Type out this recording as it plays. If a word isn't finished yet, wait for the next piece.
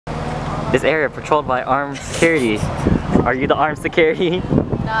This area patrolled by armed security. Are you the armed security?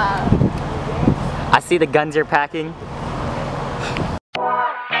 Nah. I see the guns you're packing.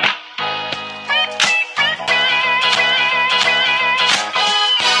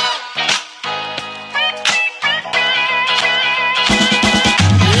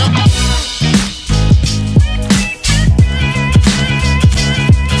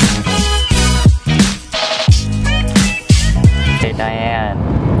 Hey Diane.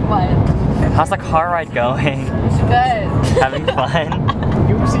 What? How's the car ride going? It's good. Having fun?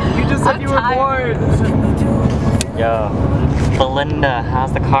 You just said I'm you were bored. Yo, Belinda,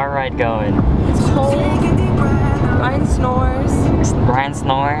 how's the car ride going? It's cold. Ryan snores. Ryan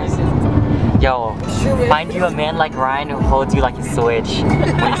snores? Yo, find you a man like Ryan who holds you like a switch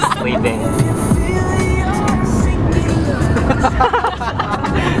when he's sleeping.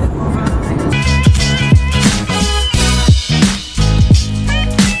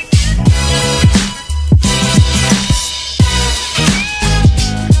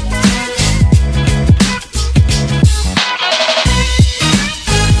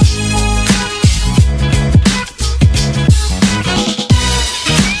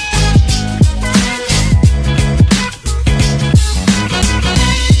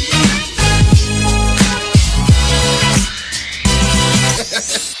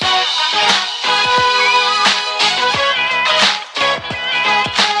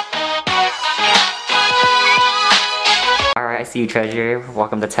 I see you, Treasure.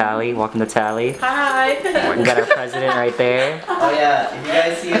 Welcome to Tally. Welcome to Tally. Hi. We got our president right there. Oh yeah, if you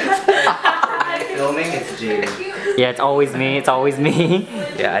guys see it filming, it's Jade. Yeah, it's always me. It's always me.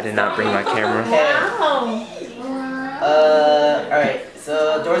 Yeah, I did not bring my camera. Wow. Alright,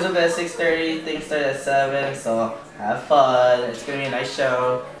 so doors open at 6:30, things start at 7, so have fun. It's gonna be a nice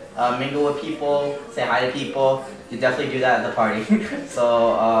show. Mingle with people, say hi to people. You definitely do that at the party.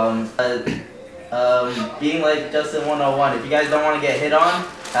 So, being like Justin 101, if you guys don't want to get hit on,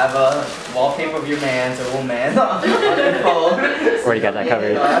 have a wallpaper of your man's or woman on your phone. Already got that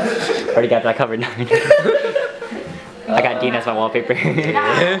covered. Already got that covered. I got Dean as my wallpaper.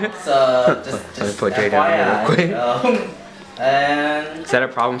 So, just Let me put Jay down here real quick. And Is that a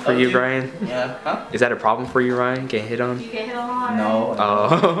problem for you, Ryan? Yeah. Huh? Is that a problem for you, Ryan? Getting hit on? You get hit on? No.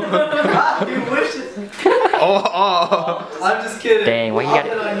 Oh. He wishes. Oh. I'm just kidding. Dang, why you got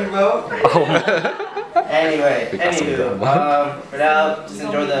it? On you, bro. Oh. Anyway, We got some anywho, drama. for now, just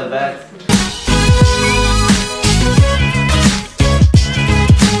enjoy the event.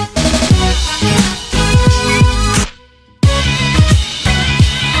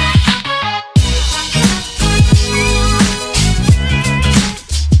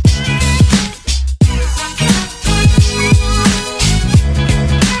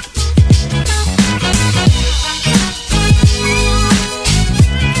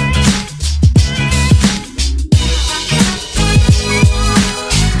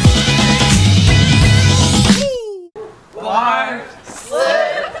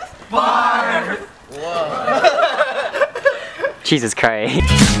 Jesus Christ.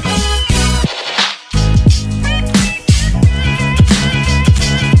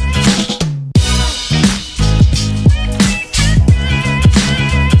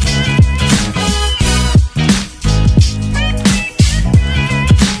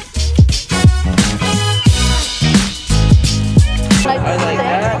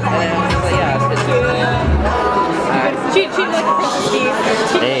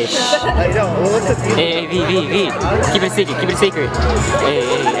 Hey, hey, V, keep it a secret, keep it a secret.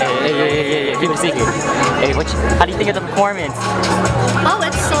 Hey, keep it a secret. Hey, how do you think of the performance? Oh,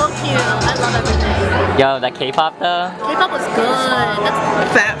 it's so cute. I love everything. Yo, that K-pop though? K-pop was good. That's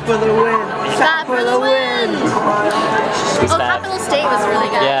Fat for the win. Fat for the win. Who's Oh, fat? Capital State was really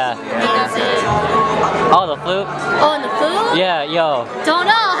good. Yeah. Amazing. Oh, the flute? Oh, and the food? Yeah, yo. Don't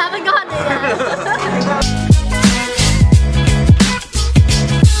know. Haven't gotten it yet.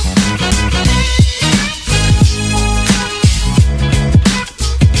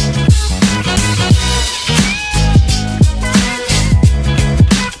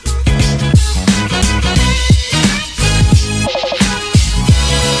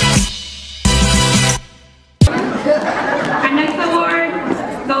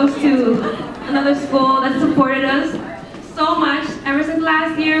 Another school that supported us so much. Ever since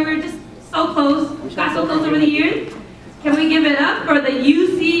last year, we were just so close. We got so close over the years. Can we give it up for the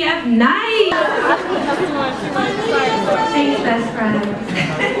UCF night? Thanks, best friend.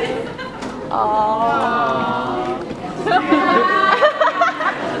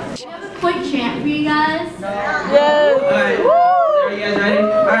 Quick chant for you guys. Yes. Alright. Are you guys ready?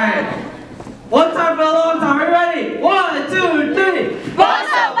 Alright. One time for a long time. Are you ready? 1, 2, 3.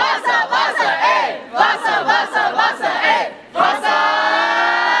 Vasa, Vasa, Vasa.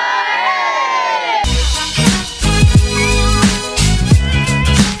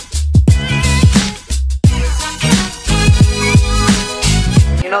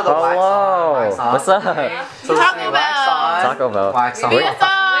 know the wax on. Wax Hello. on. What's up? So Taco wax on. Taco Bell. Wax on.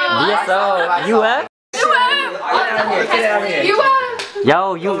 VSO UF. Get out here.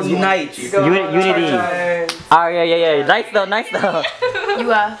 Yo, Unite. Unity. Oh yeah. Nice though.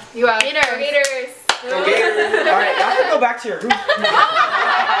 UF. Gators. Alright, y'all can go back to your room. Hey,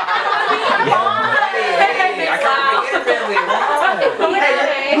 I can't be a Gator family.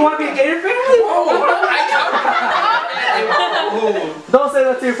 Hey, you want to be a Gator family? Don't say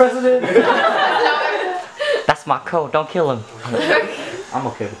that to your president. That's my code. Don't kill him. I'm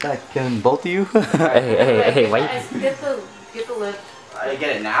okay with that. Killing both of you? Hey, wait. Get the lip.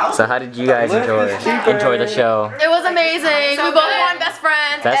 Get it now? So how did you guys enjoy the show? It was amazing. We both won best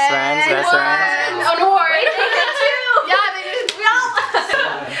friends. Best friends. An award. Yeah, they did. We all.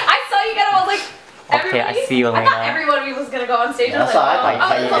 I saw you get them. I was like, Okay, I see you I later. thought everyone was gonna go on stage. That's what I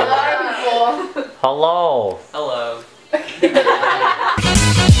thought. A lot of people. Hello. Hello.